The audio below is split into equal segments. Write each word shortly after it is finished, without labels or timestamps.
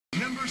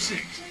Number 6,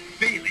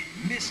 Bailey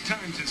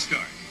mistimes his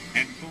start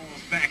and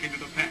falls back into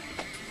the pack.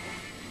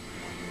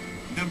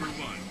 Number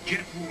 1,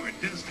 Jeff Ward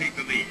does take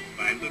the lead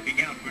by looking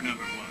out for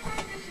number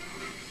 1.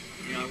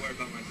 You know, I worry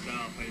about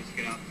myself. I just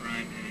get out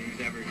front, and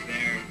whoever's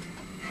there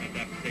at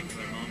that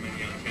particular moment,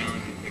 you know,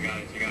 challenges the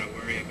guys you got to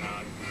worry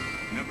about.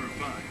 Number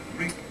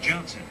 5, Rick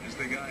Johnson is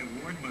the guy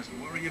Ward must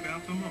worry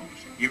about the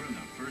most here in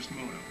the first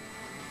moto.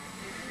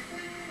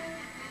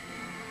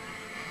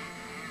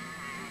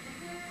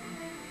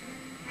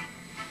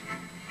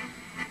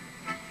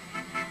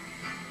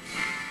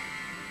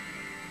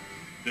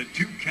 The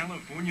two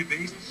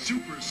California-based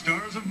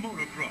superstars of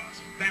motocross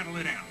battle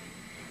it out.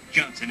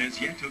 Johnson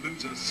has yet to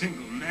lose a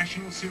single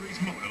National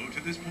Series moto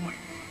to this point.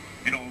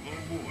 And although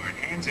Ward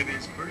hands him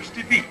his first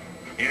defeat,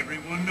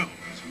 everyone knows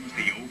who's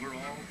the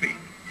overall favorite.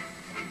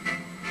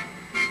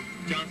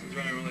 Johnson's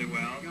running really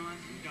well.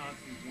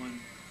 Johnson's won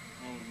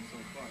all of them so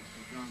far. So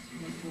Johnson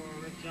went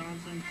for Rick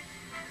Johnson.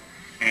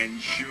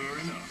 And sure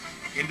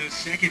enough, in the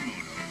second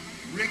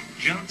moto, Rick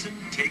Johnson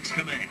takes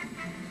command.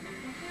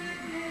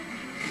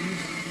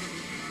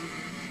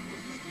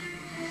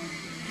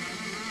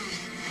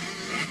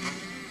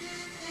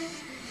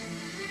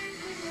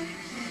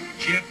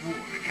 Jeff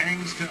Ward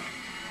hangs tough,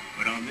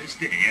 but on this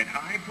day at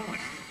High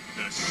Point,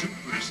 the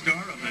superstar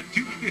of the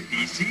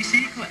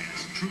 250cc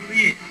class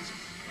truly is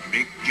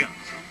Rick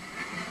Johnson.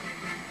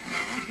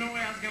 There's no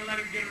way I was going to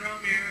let him get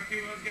around me, or if he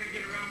was going to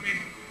get around me,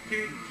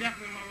 he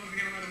definitely